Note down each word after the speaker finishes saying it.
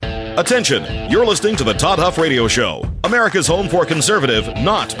Attention, you're listening to the Todd Huff Radio Show, America's home for conservative,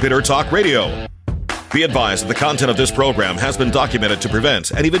 not bitter talk radio. Be advised that the content of this program has been documented to prevent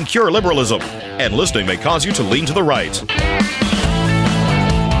and even cure liberalism, and listening may cause you to lean to the right.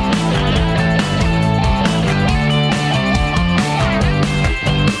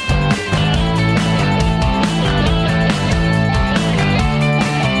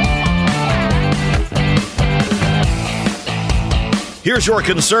 Here's your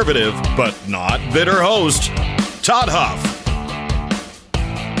conservative, but not bitter host, Todd Huff.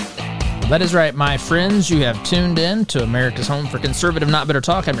 That is right, my friends. You have tuned in to America's home for conservative, not bitter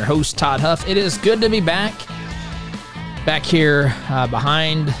talk. I'm your host, Todd Huff. It is good to be back here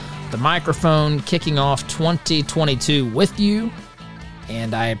behind the microphone, kicking off 2022 with you.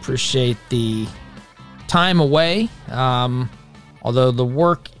 And I appreciate the time away. Although the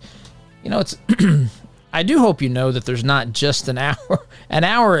work, it's... I do hope you know that there's not just an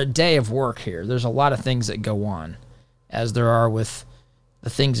hour a day of work here. There's a lot of things that go on, as there are with the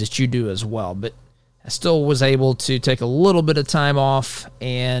things that you do as well. But I still was able to take a little bit of time off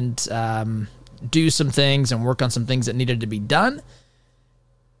and do some things and work on some things that needed to be done.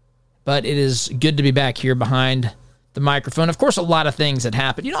 But it is good to be back here behind the microphone. Of course, a lot of things that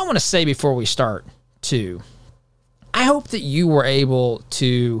happened. I want to say before we start, too, I hope that you were able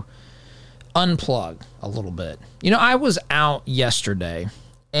to unplug a little bit. I was out yesterday,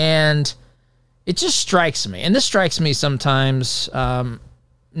 and it just strikes me, and this strikes me sometimes,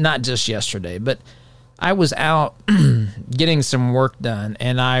 not just yesterday, but I was out getting some work done,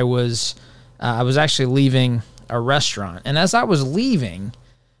 and I was actually leaving a restaurant, and as I was leaving,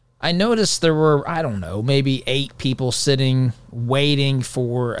 I noticed there were, maybe 8 people sitting, waiting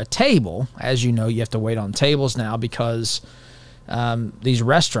for a table. As you know, you have to wait on tables now because a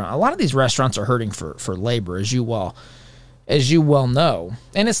lot of these restaurants are hurting for labor, as you well know,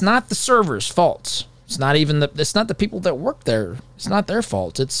 and it's not the servers' faults. It's not the people that work there. It's not their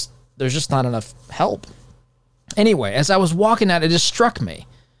fault. There's just not enough help. Anyway, as I was walking out, it just struck me.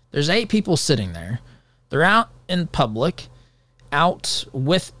 There's 8 people sitting there. They're out in public, out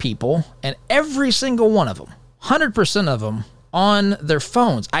with people, and every single one of them, 100% of them, on their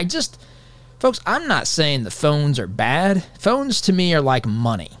phones. Folks, I'm not saying the phones are bad. Phones to me are like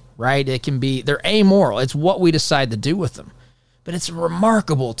money, right? They're amoral. It's what we decide to do with them. But it's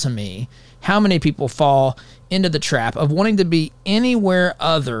remarkable to me how many people fall into the trap of wanting to be anywhere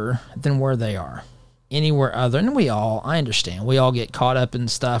other than where they are. Anywhere other. And I understand, we all get caught up in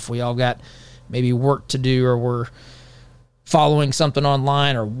stuff. We all got maybe work to do, or we're following something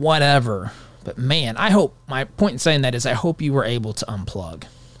online or whatever. But man, my point in saying that is I hope you were able to unplug.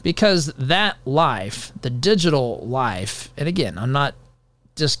 Because that life, the digital life, and again, I'm not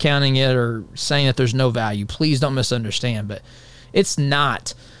discounting it or saying that there's no value. Please don't misunderstand, but it's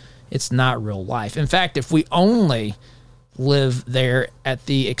not real life. In fact, if we only live there at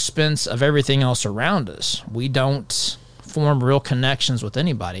the expense of everything else around us, we don't form real connections with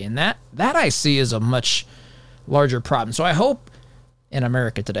anybody. And that I see as a much larger problem. So I hope in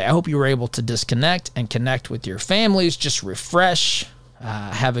America today, I hope you were able to disconnect and connect with your families, just refresh,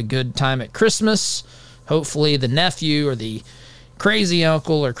 have a good time at Christmas. Hopefully the nephew or the crazy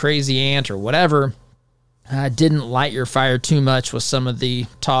uncle or crazy aunt or whatever didn't light your fire too much with some of the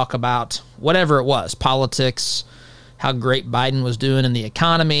talk about whatever it was, politics, how great Biden was doing in the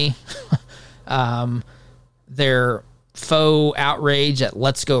economy, their faux outrage at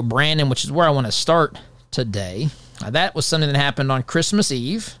Let's Go Brandon, which is where I want to start today. That was something that happened on Christmas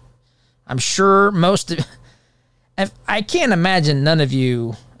Eve. I'm sure I can't imagine none of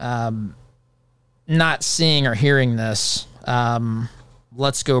you not seeing or hearing this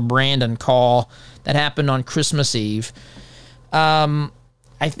Let's Go Brandon call that happened on Christmas Eve. I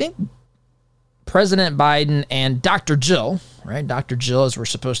think President Biden and Dr. Jill, right? Dr. Jill, as we're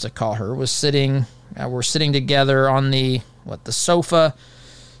supposed to call her, were sitting together on the sofa,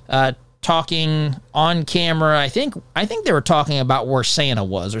 talking on camera. I think they were talking about where Santa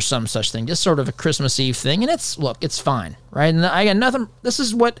was or some such thing, just sort of a Christmas Eve thing. And it's fine, right? And I got nothing. This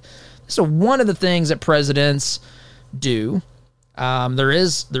is one of the things that presidents do. There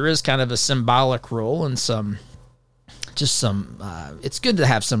is kind of a symbolic role and it's good to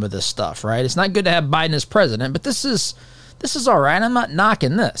have some of this stuff, right? It's not good to have Biden as president, but this is all right. I'm not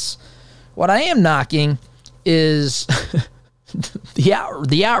knocking this. What I am knocking is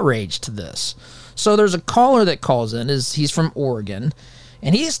the outrage to this. So there's a caller that calls in. He's from Oregon,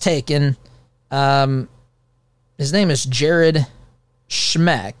 and he's taken, his name is Jared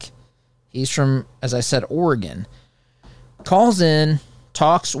Schmeck. He's from, as I said, Oregon. Calls in,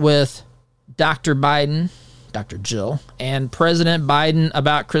 talks with Dr. Biden, Dr. Jill, and President Biden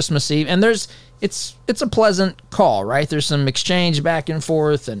about Christmas Eve. And it's a pleasant call, right? There's some exchange back and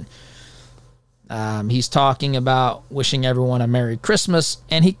forth, and he's talking about wishing everyone a Merry Christmas,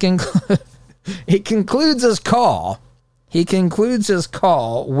 and he concludes his call. He concludes his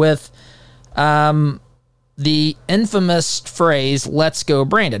call with the infamous phrase, "Let's go,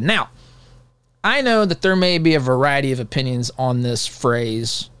 Brandon." Now, I know that there may be a variety of opinions on this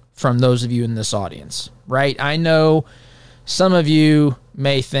phrase from those of you in this audience, right? I know some of you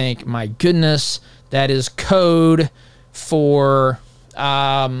may think, my goodness, that is code for,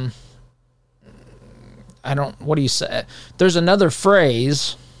 what do you say? There's another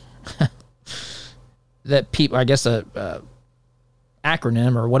phrase that people, I guess a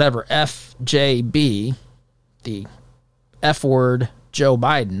acronym or whatever, FJB, the F word, Joe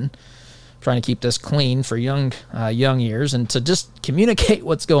Biden, trying to keep this clean for young ears and to just communicate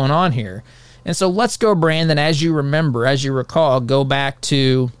what's going on here. And so let's go, Brandon, as you recall, go back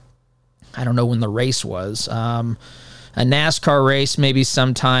to, I don't know when the race was, a NASCAR race, maybe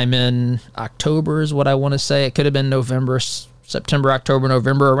sometime in October is what I want to say. It could have been November, September, October,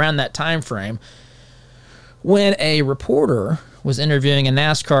 November, around that time frame, when a reporter was interviewing a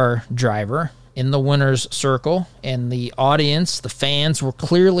NASCAR driver in the winner's circle, and the audience, the fans, were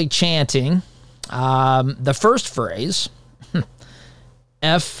clearly chanting the first phrase,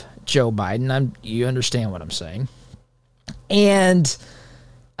 F Joe Biden. You understand what I'm saying. And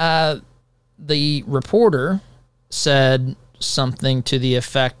the reporter said something to the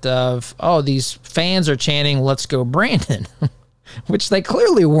effect of, "Oh, these fans are chanting, 'Let's go, Brandon,'" which they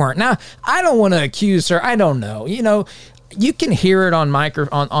clearly weren't. Now, I don't want to accuse her. I don't know. You can hear it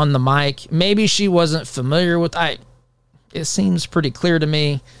on the mic. Maybe she wasn't familiar with it seems pretty clear to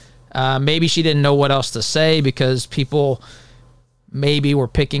me. Maybe she didn't know what else to say because people maybe were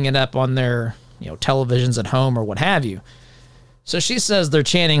picking it up on their televisions at home or what have you. So she says they're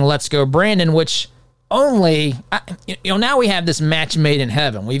chanting, "Let's go, Brandon," which only, now we have this match made in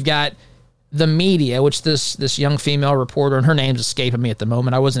heaven. We've got the media, which this young female reporter, and her name's escaping me at the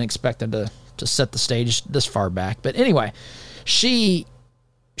moment. I wasn't expecting to set the stage this far back. But anyway, she's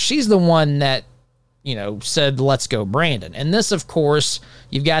the one that, said, "Let's go, Brandon." And this, of course,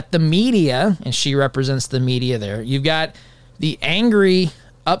 you've got the media, and she represents the media there. You've got the angry,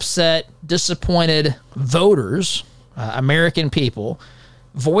 upset, disappointed voters, American people,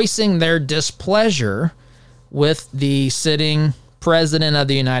 voicing their displeasure with the sitting president of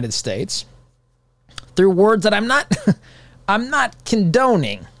the United States through words that I'm not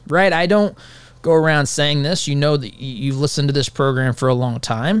condoning, right? I don't go around saying this. You know that you've listened to this program for a long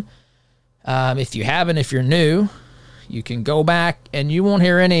time. If you haven't, if you're new, you can go back and you won't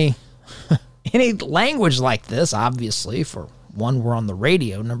hear any language like this, obviously. For one, we're on the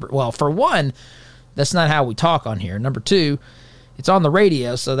radio. For one, that's not how we talk on here. Number two, it's on the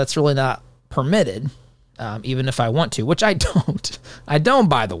radio, so that's really not permitted, even if I want to, which I don't. I don't,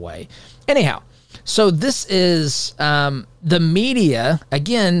 by the way. Anyhow, so this is the media,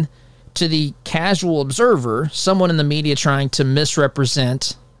 again, to the casual observer, someone in the media trying to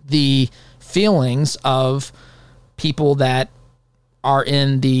misrepresent the feelings of people that are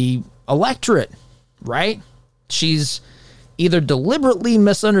in the electorate, right? She's either deliberately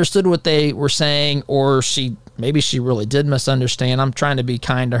misunderstood what they were saying, or maybe she really did misunderstand. I'm trying to be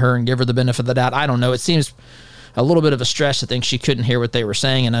kind to her and give her the benefit of the doubt. I don't know. It seems a little bit of a stretch to think she couldn't hear what they were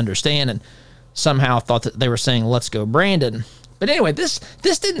saying and understand, and somehow thought that they were saying, "Let's go, Brandon." But anyway, this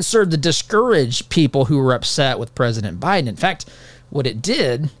didn't serve to discourage people who were upset with President Biden. In fact, what it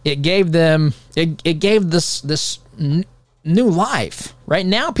did, it gave this new life. Right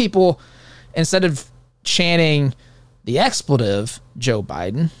now, people, instead of chanting the expletive Joe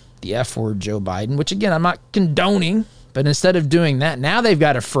Biden, the F word Joe Biden, which again, I'm not condoning, but instead of doing that, now they've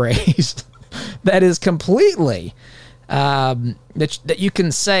got a phrase that is completely, that you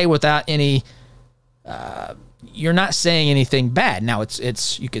can say without any, you're not saying anything bad. Now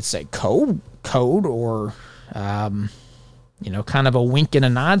it's you could say code or, kind of a wink and a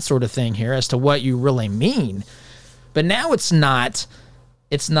nod sort of thing here as to what you really mean. But now it's not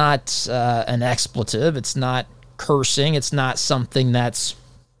an expletive. It's not cursing. It's not something that's,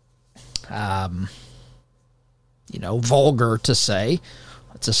 vulgar to say.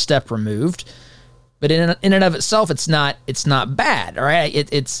 It's a step removed. But in and of itself, it's not bad. All right.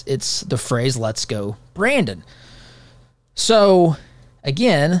 It's the phrase, "Let's go, Brandon." So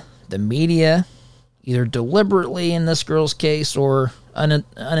again, the media, either deliberately in this girl's case or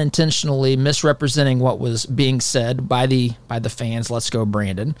unintentionally misrepresenting what was being said by the fans, "Let's go,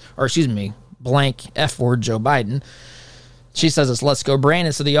 Brandon," or excuse me, blank F word Joe Biden. She says it's "Let's Go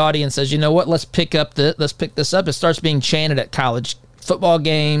Brandon." So the audience says, you know what? Let's pick this up. It starts being chanted at college football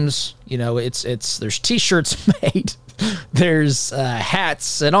games. You know, there's T-shirts made, there's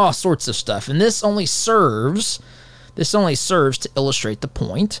hats and all sorts of stuff. And this only serves to illustrate the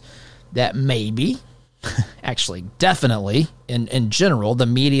point that maybe, actually, definitely, in general, the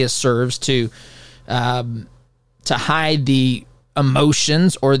media serves to hide the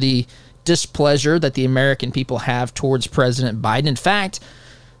emotions or the displeasure that the American people have towards President Biden. In fact,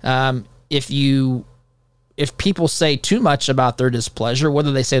 if people say too much about their displeasure,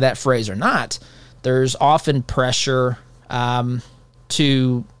 whether they say that phrase or not, there's often pressure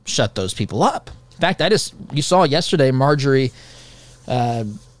to shut those people up. In fact, you saw yesterday, Marjorie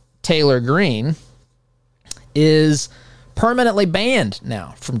Taylor Greene is permanently banned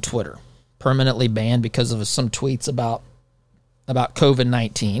now from Twitter. Permanently banned because of some tweets about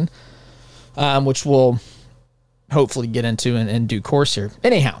COVID-19, which we'll hopefully get into in due course here.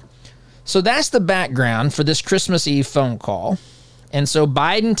 Anyhow, so that's the background for this Christmas Eve phone call. And so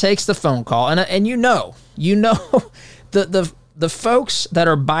Biden takes the phone call, and you know the folks that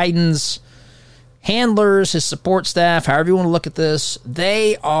are Biden's handlers, his support staff, however you want to look at this,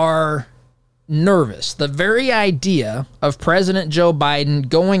 they are nervous. The very idea of President Joe Biden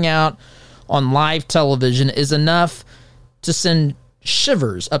going out on live television is enough to send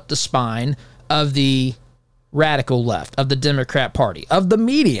shivers up the spine of the radical left, of the Democrat Party, of the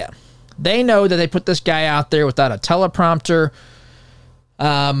media. They know that they put this guy out there without a teleprompter,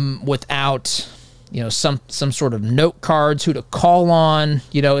 without some sort of note cards, who to call on.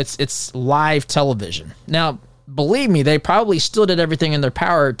 It's live television. Now, believe me, they probably still did everything in their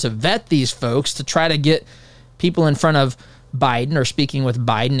power to vet these folks, to try to get people in front of Biden or speaking with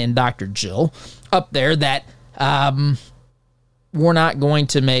Biden and Dr. Jill up there that we're not going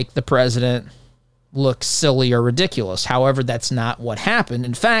to make the president look silly or ridiculous. However, that's not what happened.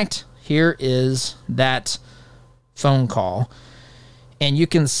 In fact, here is that phone call. And you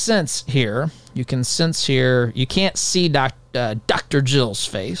can sense here, you can't see Dr. Jill's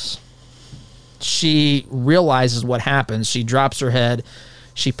face. She realizes what happens. She drops her head.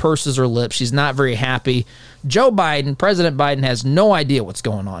 She purses her lips. She's not very happy. President Biden has no idea what's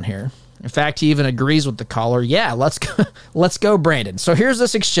going on here. In fact, he even agrees with the caller. Yeah, let's go, Brandon. So here's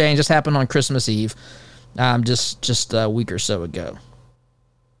this exchange. This happened on Christmas Eve, just a week or so ago.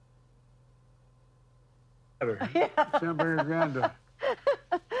 And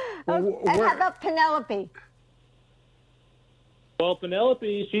how about Penelope? Well,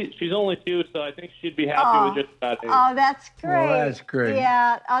 Penelope, she's only 2, so I think she'd be happy with just about 8. Oh, that's great. Well, that's great.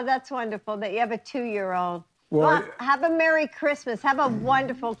 Yeah. Oh, that's wonderful that you have a 2-year-old. Well, have a Merry Christmas. Have a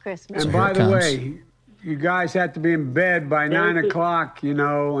wonderful Christmas. And by the way, you guys have to be in bed by 9 o'clock, and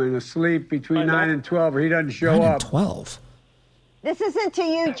asleep between 9 and 12, or he doesn't show 9 up. and 12. This isn't to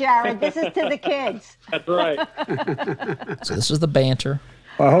you, Jared. This is to the kids. That's right. So this is the banter.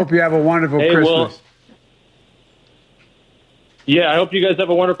 Well, I hope you have a wonderful Christmas. I hope you guys have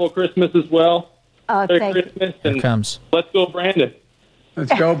a wonderful Christmas as well. Oh, Merry Christmas. Here it comes. Let's go, Brandon.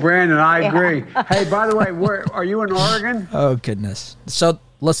 Let's go, Brandon. I agree. Hey, by the way, are you in Oregon? Oh, goodness. So,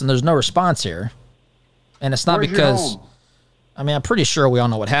 listen, there's no response here. And it's not Where's because... your home? I mean, I'm pretty sure we all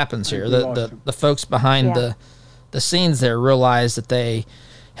know what happens here. The folks behind the scenes there realized that they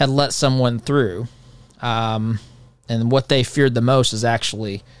had let someone through. And what they feared the most is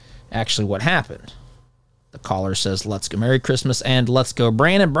actually what happened. The caller says, let's go, Merry Christmas, and let's go,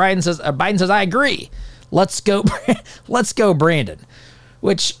 Brandon. Biden says, I agree. Let's go, Brandon.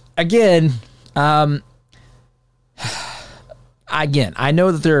 Which, again, I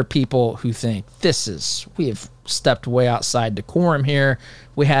know that there are people who think we have stepped way outside decorum here.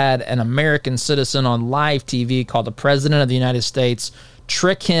 We had an American citizen on live TV called the President of the United States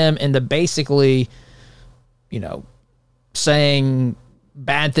trick him into basically, saying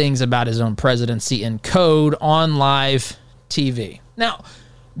bad things about his own presidency in code on live TV. Now,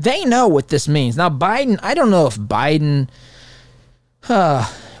 they know what this means. Now, Biden, I don't know if Biden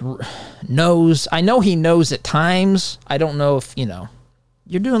knows. I know he knows at times. I don't know if,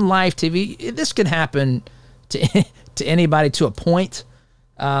 you're doing live TV. This could happen to anybody to a point.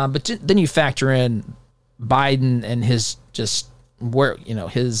 But then you factor in Biden and his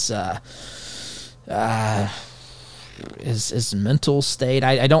his mental state.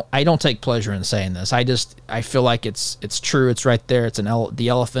 I don't take pleasure in saying this. I feel like it's true. It's right there. It's the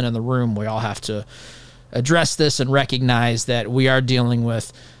elephant in the room. We all have to address this and recognize that we are dealing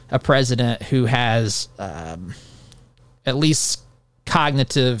with a president who has at least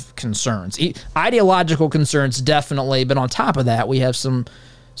cognitive concerns, ideological concerns, definitely. But on top of that, we have some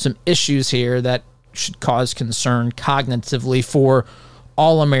issues here that should cause concern cognitively for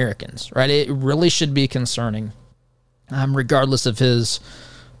all Americans, right? It really should be concerning, regardless of his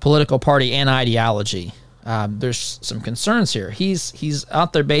political party and ideology. There's some concerns here. He's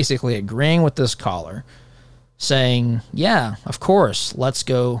out there basically agreeing with this caller, saying, yeah, of course, let's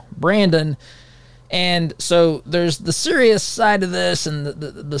go Brandon. And so there's the serious side of this and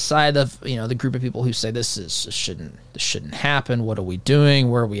the side of, the group of people who say this shouldn't happen. What are we doing?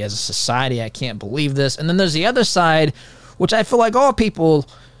 Where are we as a society? I can't believe this. And then there's the other side, which I feel like all people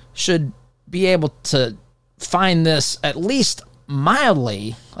should be able to find this at least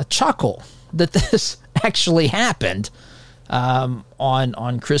mildly a chuckle that this actually happened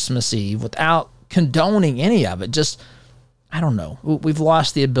on Christmas Eve without condoning any of it. Just, I don't know. We've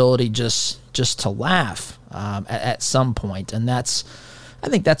lost the ability just to laugh at some point, and I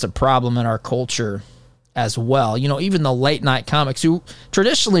think that's a problem in our culture as well. Even the late night comics who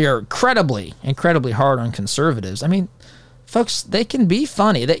traditionally are incredibly hard on conservatives. I mean, folks, they can be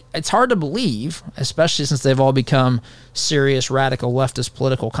funny. It's hard to believe, especially since they've all become serious radical leftist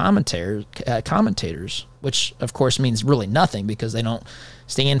political commentators, which of course means really nothing because they don't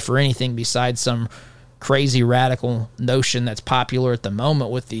stand for anything besides some crazy radical notion that's popular at the moment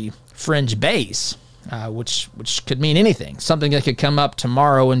with the fringe base, which could mean anything. Something that could come up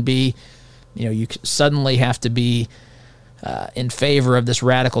tomorrow and be, you suddenly have to be in favor of this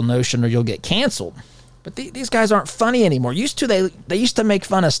radical notion or you'll get canceled. But these guys aren't funny anymore. They used to make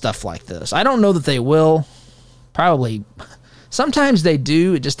fun of stuff like this. I don't know that they will. Probably. Sometimes they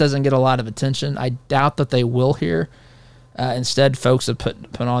do. It just doesn't get a lot of attention. I doubt that they will here. Instead, folks have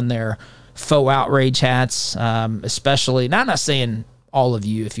put on their faux outrage hats, especially, now I'm not saying all of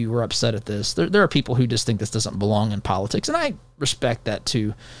you if you were upset at this. There are people who just think this doesn't belong in politics, and I respect that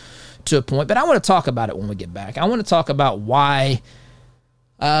to a point, but I want to talk about it when we get back. I want to talk about why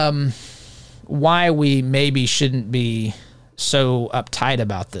we maybe shouldn't be so uptight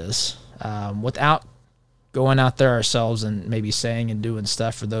about this without going out there ourselves and maybe saying and doing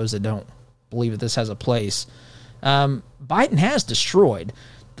stuff for those that don't believe that this has a place. Biden has destroyed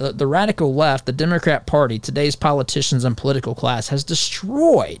the radical left, the Democrat Party, today's politicians and political class has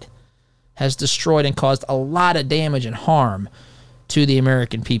destroyed and caused a lot of damage and harm to the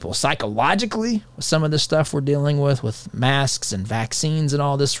American people. Psychologically, with some of the stuff we're dealing with masks and vaccines and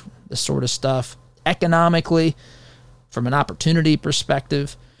all this sort of stuff. Economically, from an opportunity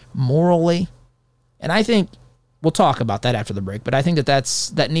perspective, morally. And I think we'll talk about that after the break, but I think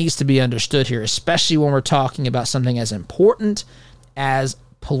that needs to be understood here, especially when we're talking about something as important as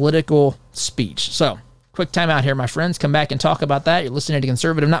political speech. So, quick time out here, my friends. Come back and talk about that. You're listening to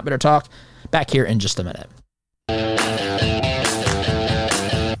Conservative Not Bitter Talk. Back here in just a minute.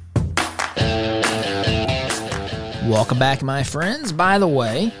 Welcome back, my friends. By the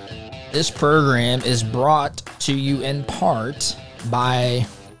way, this program is brought to you in part by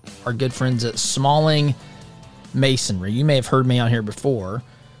our good friends at Smalling Masonry. You may have heard me on here before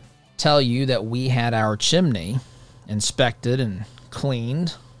tell you that we had our chimney inspected and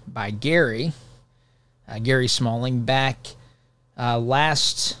cleaned by Gary Smalling back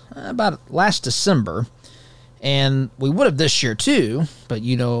last December, and we would have this year too, but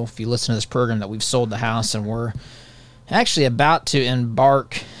if you listen to this program that we've sold the house and we're actually about to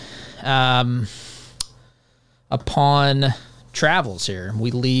embark upon travels here.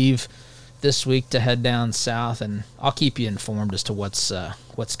 We leave this week to head down south, and I'll keep you informed as to what's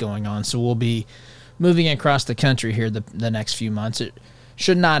going on. So we'll be moving across the country here the next few months. It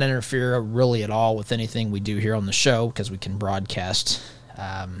should not interfere really at all with anything we do here on the show because we can broadcast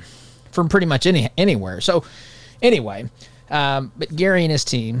from pretty much anywhere. So anyway, but Gary and his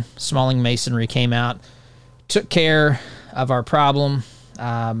team, Smalling Masonry, came out, took care of our problem,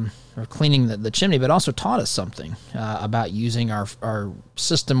 or cleaning the chimney, but also taught us something about using our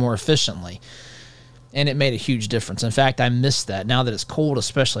system more efficiently. And it made a huge difference. In fact, I miss that. Now that it's cold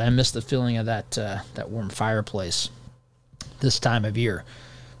especially, I miss the feeling of that warm fireplace this time of year.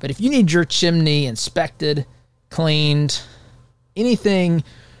 But if you need your chimney inspected, cleaned, anything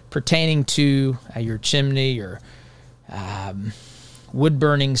pertaining to your chimney or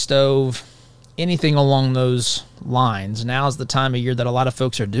wood-burning stove, anything along those lines, now is the time of year that a lot of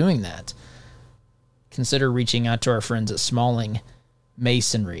folks are doing that. Consider reaching out to our friends at Smalling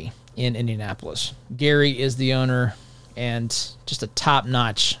Masonry in Indianapolis. Gary is the owner and just a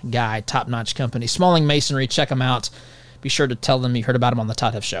top-notch guy, top-notch company. Smalling Masonry, check them out. Be sure to tell them you heard about them on the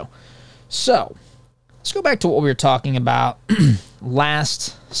Todd Huff Show. So, let's go back to what we were talking about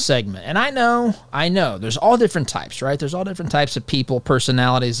last segment. And I know, there's all different types, right? There's all different types of people,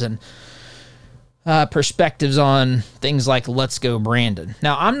 personalities, and perspectives on things like Let's Go Brandon.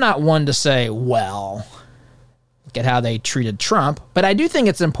 Now, I'm not one to say, well, look at how they treated Trump, but I do think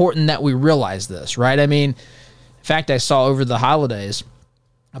it's important that we realize this, right? I mean, in fact, I saw over the holidays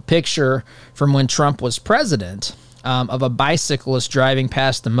a picture from when Trump was president of a bicyclist driving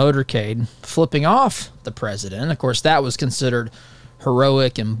past the motorcade, flipping off the president. Of course, that was considered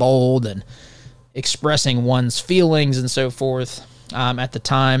heroic and bold and expressing one's feelings and so forth at the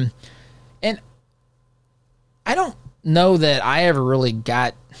time. And I don't know that I ever really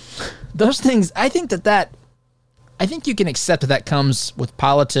got those things. I think you can accept that comes with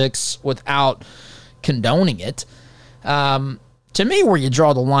politics without condoning it. To me, where you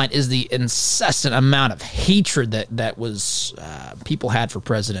draw the line is the incessant amount of hatred that was people had for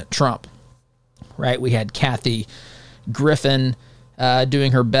President Trump. Right? We had Kathy Griffin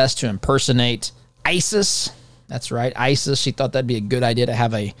doing her best to impersonate ISIS. That's right, ISIS. She thought that'd be a good idea to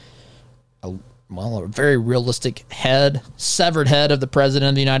have a very realistic head, severed head of the President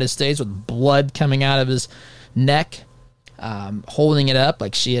of the United States with blood coming out of his neck, holding it up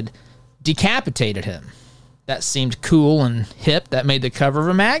like she had decapitated him. That seemed cool and hip. That made the cover of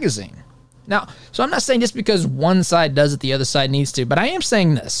a magazine. Now, so I'm not saying just because one side does it, the other side needs to, but I am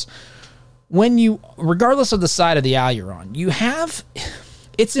saying this. Regardless of the side of the aisle you're on,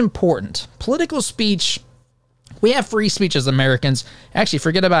 it's important. Political speech, we have free speech as Americans. Actually,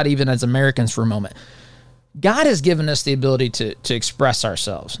 forget about even as Americans for a moment. God has given us the ability to express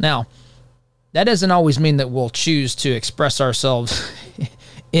ourselves. Now, that doesn't always mean that we'll choose to express ourselves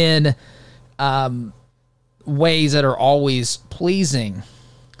in ways that are always pleasing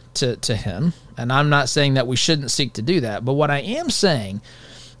to him. And I'm not saying that we shouldn't seek to do that. But what I am saying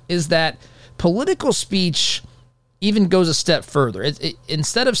is that political speech even goes a step further.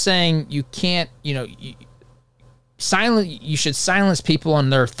 Instead of saying you can't, you should silence people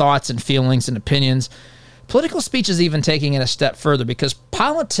on their thoughts and feelings and opinions, political speech is even taking it a step further, because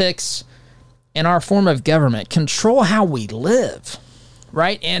politics and our form of government control how we live,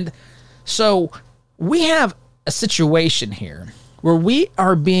 right? And so we have a situation here where we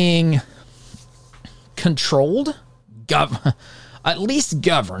are being controlled, at least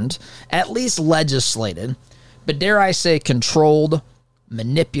governed, at least legislated, but dare I say controlled,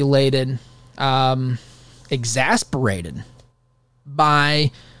 manipulated, exasperated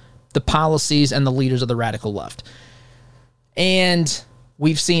by the policies and the leaders of the radical left. And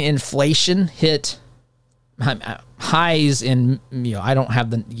we've seen inflation hit highs in, I don't have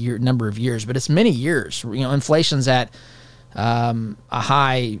the number of years, but it's many years. Inflation's at a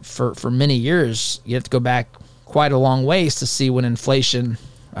high for many years. You have to go back quite a long ways to see when inflation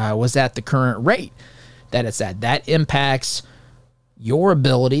was at the current rate that it's at. That impacts your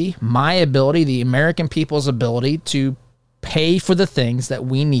ability, my ability, the American people's ability to pay for the things that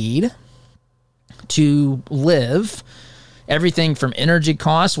we need to live. Everything from energy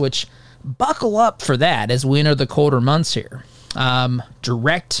costs, which buckle up for that as we enter the colder months here.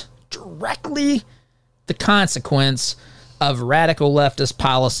 Directly the consequence of radical leftist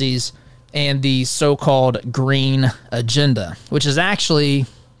policies and the so-called green agenda, which is actually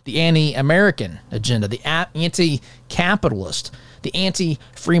the anti-American agenda, the anti-capitalist, the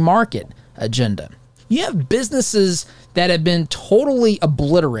anti-free market agenda. You have businesses that have been totally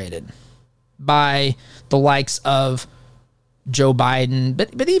obliterated by the likes of Joe Biden,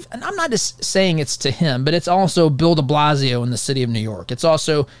 but even, and I'm not just saying it's to him, but it's also Bill de Blasio in the city of New York. It's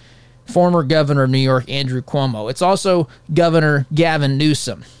also former governor of New York, Andrew Cuomo. It's also Governor Gavin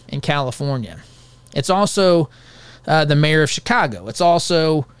Newsom in California. It's also the mayor of Chicago. It's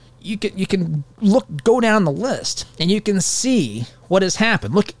also, you can go down the list and you can see what has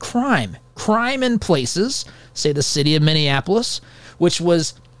happened. Look at crime in places, say the city of Minneapolis, which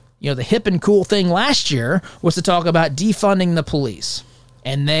was, the hip and cool thing last year was to talk about defunding the police.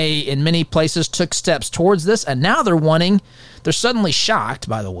 And they, in many places, took steps towards this, and now they're suddenly shocked,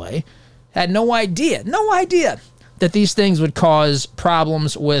 by the way, had no idea that these things would cause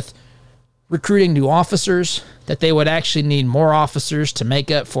problems with recruiting new officers, that they would actually need more officers to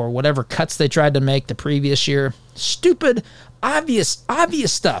make up for whatever cuts they tried to make the previous year. Stupid, obvious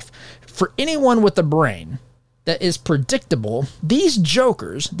stuff. For anyone with a brain that is predictable, these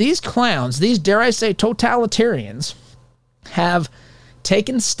jokers, these clowns, these, dare I say, totalitarians have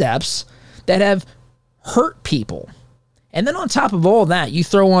taken steps that have hurt people. And then on top of all that, you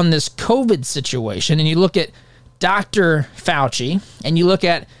throw on this COVID situation and you look at Dr. Fauci and you look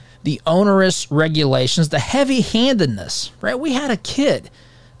at the onerous regulations, the heavy-handedness, right? We had a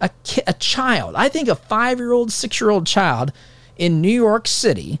child, I think a 5-year-old, 6-year-old child in New York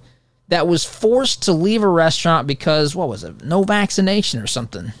City that was forced to leave a restaurant because, what was it, no vaccination or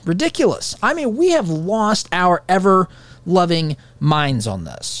something. Ridiculous. I mean, we have lost our ever-loving minds on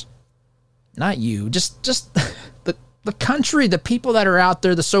this. Not you, just the country, the people that are out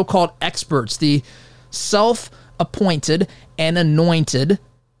there, the so-called experts, the self-appointed and anointed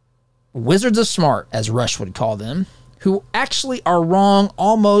wizards of smart, as Rush would call them, who actually are wrong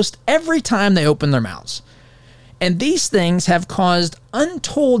almost every time they open their mouths. And these things have caused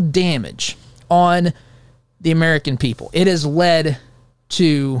untold damage on the American people. It has led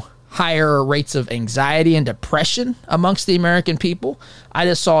to higher rates of anxiety and depression amongst the American people. I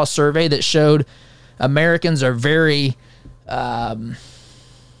just saw a survey that showed Americans are very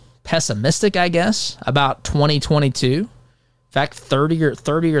pessimistic, I guess, about 2022. In fact, 30 or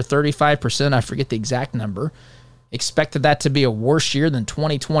 35%, I forget the exact number, expected that to be a worse year than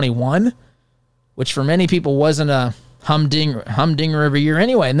 2021, which for many people wasn't a humdinger of a year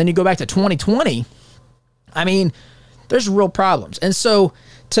anyway. And then you go back to 2020. I mean, there's real problems. And so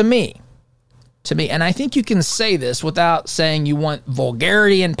to me, and I think you can say this without saying you want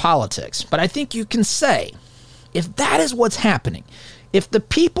vulgarity in politics, but I think you can say, if that is what's happening, if the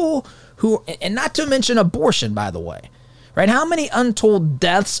people who, and not to mention abortion, by the way, right? How many untold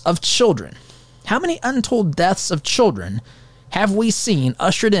deaths of children? How many untold deaths of children have we seen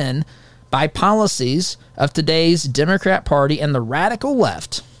ushered in by policies of today's Democrat Party and the radical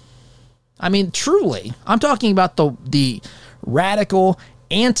left? I mean, truly, I'm talking about the radical,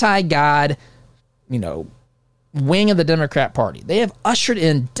 anti-God, wing of the Democrat Party. They have ushered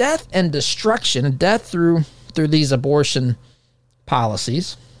in death and destruction, death through these abortion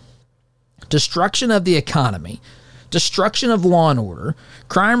policies, destruction of the economy, destruction of law and order,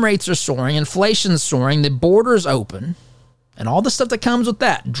 crime rates are soaring, inflation's soaring, the border's open, and all the stuff that comes with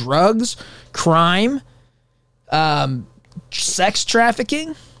that. Drugs, crime, sex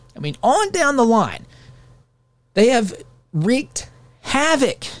trafficking. I mean, on down the line. They have wreaked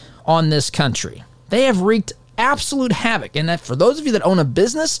havoc on this country. They have wreaked absolute havoc. And that for those of you that own a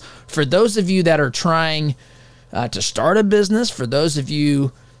business, for those of you that are trying to start a business, for those of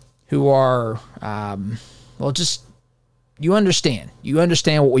you who are, you understand. You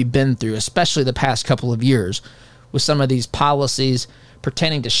understand what we've been through, especially the past couple of years with some of these policies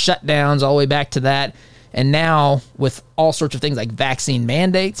pertaining to shutdowns all the way back to that. And now with all sorts of things like vaccine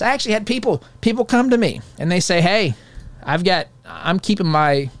mandates. I actually had people come to me and they say, hey, I'm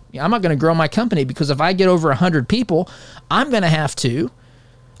not going to grow my company because if I get over 100 people, I'm going to have to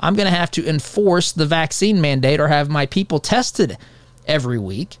enforce the vaccine mandate or have my people tested every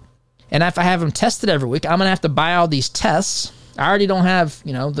week. And if I have them tested every week, I'm going to have to buy all these tests. I already don't have,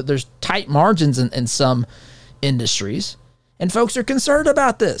 there's tight margins in some industries. And folks are concerned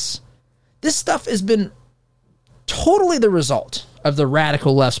about this. This stuff has been totally the result of the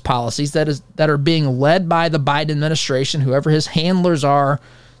radical left's policies that are being led by the Biden administration, whoever his handlers are,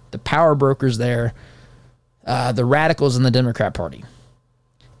 the power brokers there, the radicals in the Democrat Party.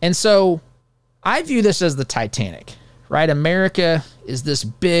 And so I view this as the Titanic, right? America is this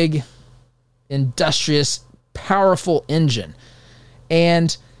big, industrious, powerful engine.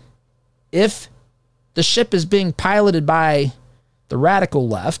 And if the ship is being piloted by the radical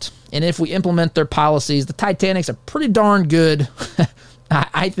left, and if we implement their policies, the Titanic's a pretty darn good,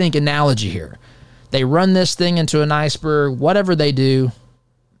 I think, analogy here. They run this thing into an iceberg, whatever they do,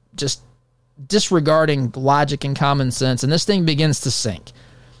 just disregarding logic and common sense, and this thing begins to sink.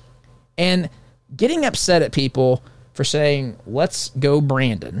 And getting upset at people for saying, let's go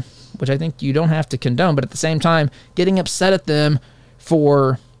Brandon, which I think you don't have to condone, but at the same time, getting upset at them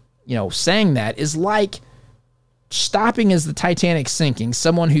for, saying that is like stopping as the Titanic sinking,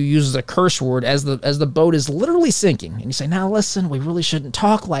 someone who uses a curse word as the boat is literally sinking. And you say, now listen, we really shouldn't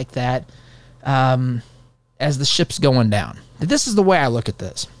talk like that as the ship's going down. This is the way I look at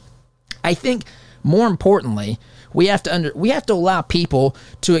this. I think more importantly, we have to allow people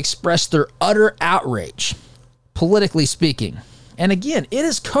to express their utter outrage, politically speaking. And again, it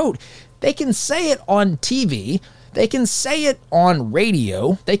is code. They can say it on TV. They can say it on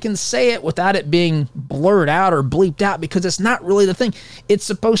radio. They can say it without it being blurred out or bleeped out because it's not really the thing. It's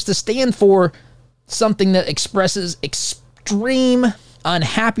supposed to stand for something that expresses extreme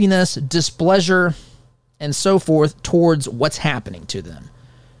unhappiness, displeasure, and so forth towards what's happening to them.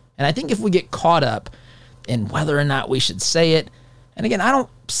 And I think if we get caught up in whether or not we should say it, and again, I don't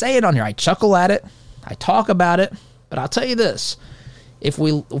say it on here. I chuckle at it. I talk about it. But I'll tell you this. If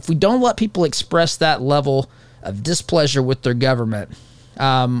we don't let people express that level of displeasure with their government,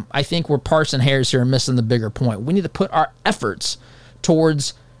 I think we're parsing hairs here and missing the bigger point. We need to put our efforts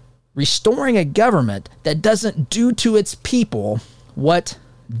towards restoring a government that doesn't do to its people what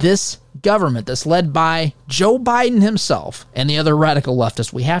this government that's led by Joe Biden himself and the other radical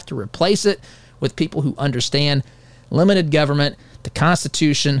leftists, we have to replace it with people who understand limited government, the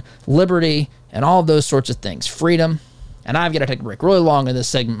Constitution, liberty, and all of those sorts of things. Freedom. And I've got to take a break really long in this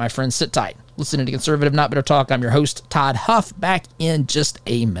segment, my friends. Sit tight. Listening to Conservative Not Bitter Talk. I'm your host, Todd Huff. Back in just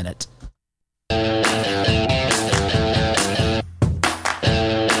a minute.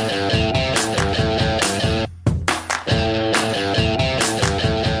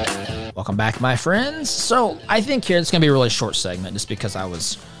 Welcome back, my friends. So I think here it's going to be a really short segment just because I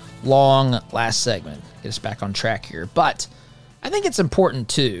was long last segment. Get us back on track here. But I think it's important,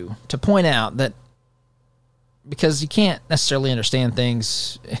 too, to point out that because you can't necessarily understand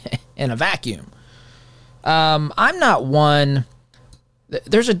things in a vacuum. I'm not one...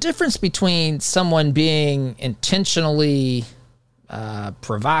 There's a difference between someone being intentionally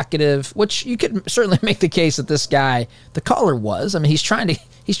provocative, which you could certainly make the case that this guy, the caller, was. I mean, he's trying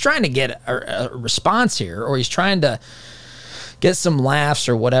to get a response here, or he's trying to get some laughs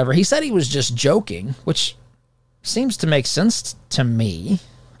or whatever. He said he was just joking, which seems to make sense to me.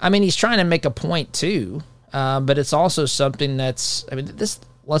 I mean, he's trying to make a point too, but it's also something that's, I mean, this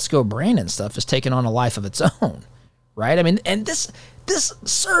Let's Go Brandon stuff is taking on a life of its own, right? I mean, and this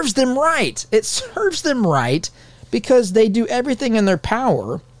serves them right. It serves them right because they do everything in their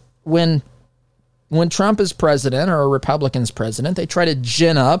power when Trump is president or a Republican's president. They try to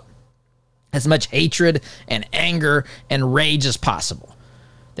gin up as much hatred and anger and rage as possible.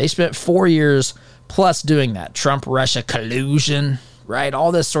 They spent 4 years plus doing that. Trump-Russia collusion, right?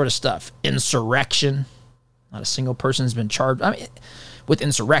 All this sort of stuff. Insurrection. Not a single person has been charged with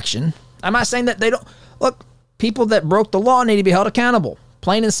insurrection. I'm not saying that they don't... Look, people that broke the law need to be held accountable.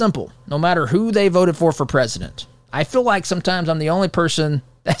 Plain and simple. No matter who they voted for president. I feel like sometimes I'm the only person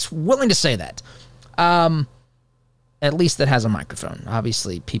that's willing to say that. At least that has a microphone.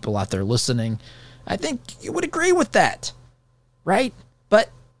 Obviously, people out there listening, I think you would agree with that, right? But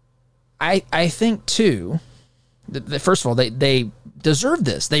I think, too, that first of all, they deserve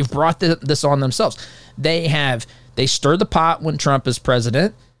this. They've brought this on themselves. They stir the pot when Trump is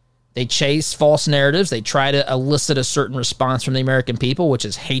president. They chase false narratives. They try to elicit a certain response from the American people, which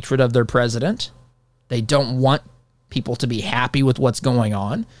is hatred of their president. They don't want people to be happy with what's going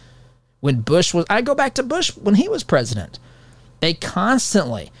on. When I go back to Bush when he was president. They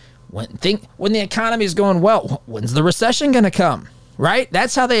constantly, when the economy is going well, when's the recession going to come? Right?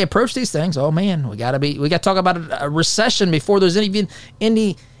 That's how they approach these things. Oh man, we got to talk about a recession before there's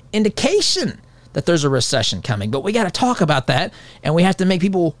any indication that there's a recession coming. But we got to talk about that, and we have to make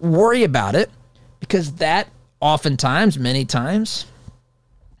people worry about it, because that oftentimes, many times,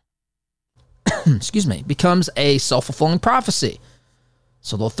 becomes a self-fulfilling prophecy.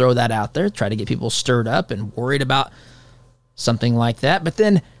 So they'll throw that out there, try to get people stirred up and worried about something like that. But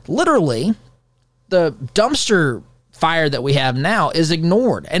then, literally, the dumpster fire that we have now is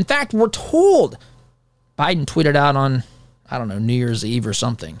ignored. In fact, we're told, Biden tweeted out on, New Year's Eve or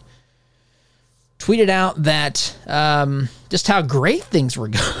something, tweeted out that just how great things were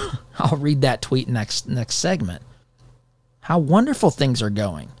going. I'll read that tweet next segment. How wonderful things are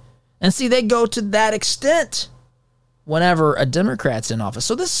going. And see, they go to that extent whenever a Democrat's in office.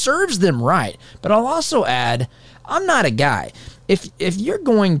 So this serves them right. But I'll also add, I'm not a guy. If you're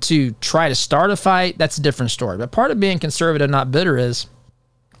going to try to start a fight, that's a different story. But part of being conservative, not bitter, is,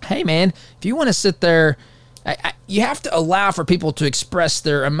 hey man, if you want to sit there, you have to allow for people to express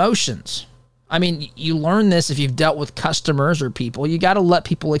their emotions. I mean, you learn this if you've dealt with customers or people. You got to let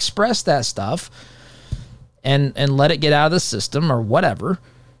people express that stuff and let it get out of the system or whatever.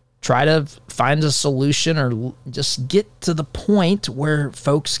 Try to find a solution or just get to the point where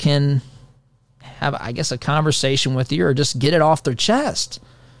folks can have, I guess, a conversation with you or just get it off their chest.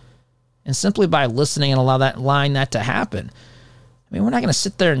 And simply by listening and allowing that to happen. I mean, we're not going to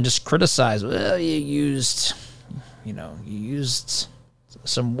sit there and just criticize, well, you used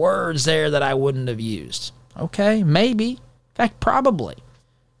some words there that I wouldn't have used. Okay, maybe. In fact, probably.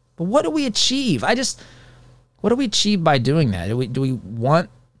 But what do we achieve? What do we achieve by doing that? Do we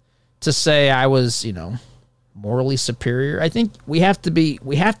want to say I was, morally superior? I think we have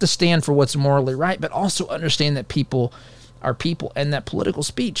to stand for what's morally right, but also understand that people are people, and that political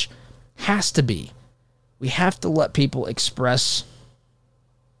speech has to be. We have to let people express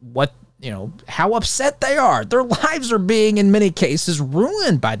how upset they are. Their lives are being, in many cases,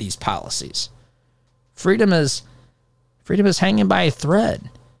 ruined by these policies. Freedom is hanging by a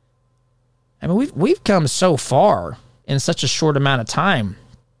thread. I mean, we've come so far in such a short amount of time,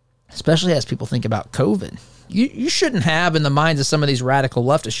 especially as people think about COVID. You shouldn't have, in the minds of some of these radical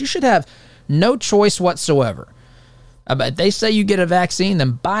leftists, you should have no choice whatsoever. But they say you get a vaccine,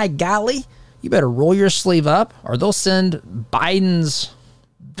 then by golly, you better roll your sleeve up or they'll send Biden's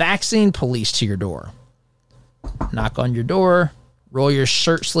vaccine police to your door. Knock on your door, roll your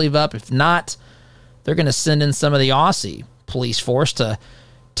shirt sleeve up. If not, they're going to send in some of the Aussie police force to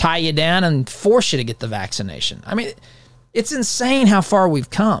tie you down and force you to get the vaccination. I mean, it's insane how far we've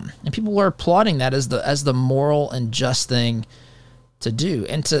come. And people are applauding that as the moral and just thing to do.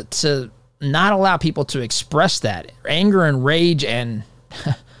 And to not allow people to express that anger and rage and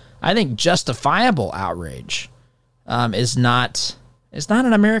I think justifiable outrage is not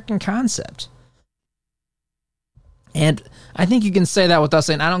an American concept. And I think you can say that without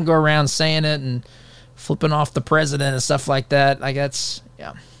saying, I don't go around saying it and flipping off the president and stuff like that. Like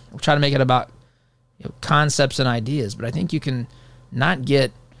we'll try to make it about concepts and ideas, but I think you can not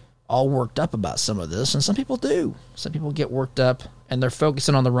get all worked up about some of this, and some people do. Some people get worked up, and they're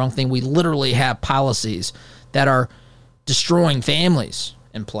focusing on the wrong thing. We literally have policies that are destroying families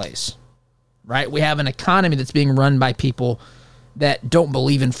in place, right? We have an economy that's being run by people that don't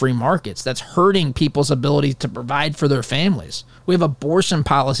believe in free markets. That's hurting people's ability to provide for their families. We have abortion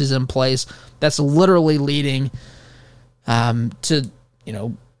policies in place that's literally leading to,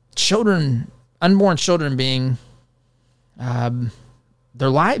 children, unborn children being their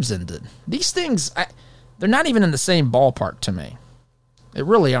lives ended. These things, they're not even in the same ballpark to me. They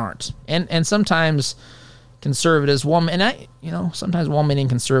really aren't. And sometimes conservatives, sometimes well-meaning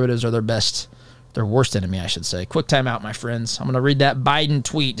conservatives are their worst enemy, I should say. Quick time out, my friends. I'm going to read that Biden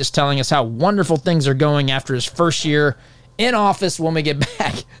tweet just telling us how wonderful things are going after his first year in office when we get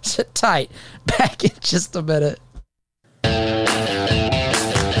back. Sit tight. Back in just a minute.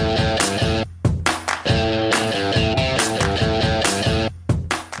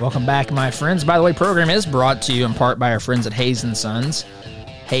 Welcome back, my friends. By the way, program is brought to you in part by our friends at Hayes & Sons.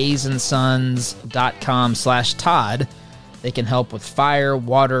 HayesandSons.com/Todd. They can help with fire,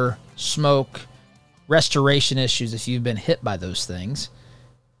 water, smoke, restoration issues if you've been hit by those things.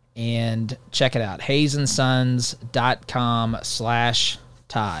 And check it out.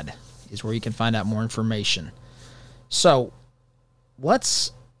 HayesandSons.com/Todd is where you can find out more information. So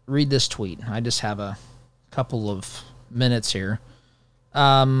let's read this tweet. I just have a couple of minutes here.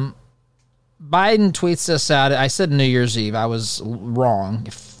 Biden tweets this out. I said New Year's Eve. I was wrong.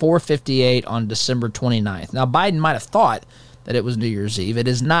 4:58 on December 29th. Now, Biden might have thought that it was New Year's Eve. It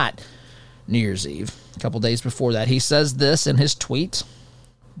is not New Year's Eve. A couple days before that, he says this in his tweet.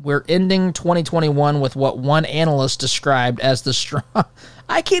 We're ending 2021 with what one analyst described as the strong...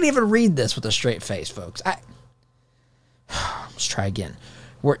 I can't even read this with a straight face, folks. Let's try again.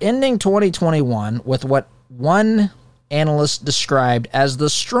 We're ending 2021 with what one analyst described as the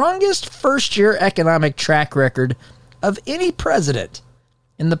strongest first-year economic track record of any president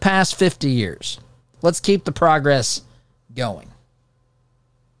in the past 50 years. Let's keep the progress going.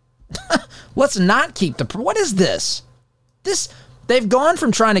 Let's not keep the... What is this? They've gone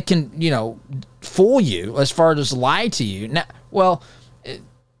from trying to, fool you as far as lie to you. Now, well,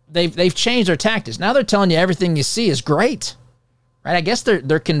 they've changed their tactics. Now they're telling you everything you see is great. Right? I guess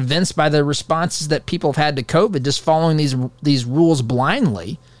they're convinced by the responses that people have had to COVID, just following these rules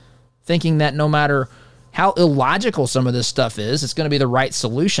blindly, thinking that no matter how illogical some of this stuff is, it's going to be the right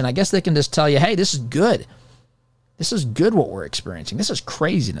solution. I guess they can just tell you, hey, this is good. This is good what we're experiencing. This is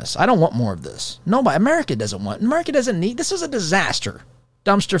craziness. I don't want more of this. Nobody, America doesn't need. This is a disaster.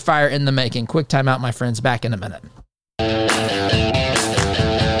 Dumpster fire in the making. Quick time out, my friends. Back in a minute.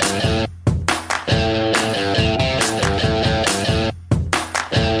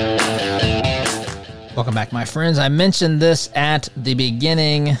 Welcome back, my friends. I mentioned this at the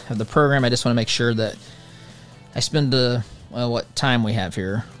beginning of the program. I just want to make sure that I spend what time we have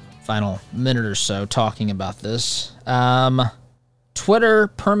here, final minute or so, talking about this. Twitter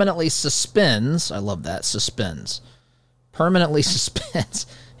permanently suspends. I love that. Suspends. Permanently suspends.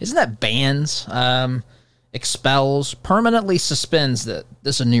 Isn't that bans? Expels. Permanently suspends that.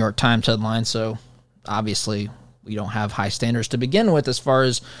 This is a New York Times headline, so obviously we don't have high standards to begin with as far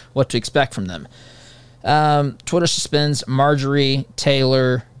as what to expect from them. Twitter suspends Marjorie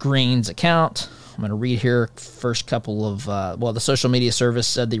Taylor Greene's account. I'm going to read here first couple of, the social media service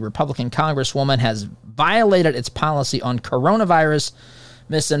said the Republican Congresswoman has violated its policy on coronavirus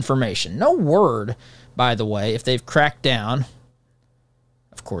misinformation. No word, by the way, if they've cracked down.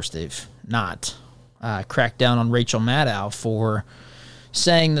 Of course, they've not cracked down on Rachel Maddow for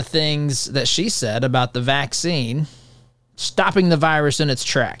saying the things that she said about the vaccine, stopping the virus in its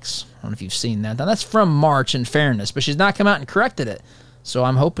tracks. I don't know if you've seen that. Now, that's from March, in fairness, but she's not come out and corrected it. So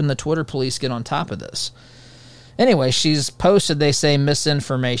I'm hoping the Twitter police get on top of this. Anyway, she's posted, they say,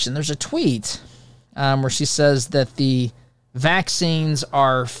 misinformation. There's a tweet where she says that the vaccines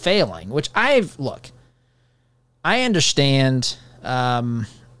are failing, which I understand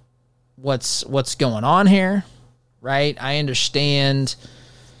what's going on here, right? I understand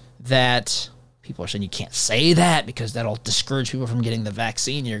that people are saying you can't say that because that'll discourage people from getting the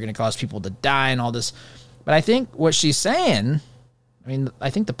vaccine. You're going to cause people to die and all this. But I think what she's saying, I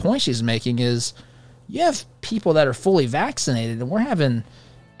think the point she's making is you have people that are fully vaccinated and we're having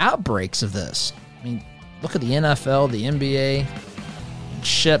outbreaks of this. Look at the NFL, the NBA,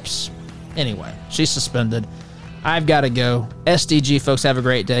 ships. Anyway, she's suspended. I've got to go. SDG, folks, have a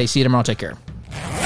great day. See you tomorrow. Take care.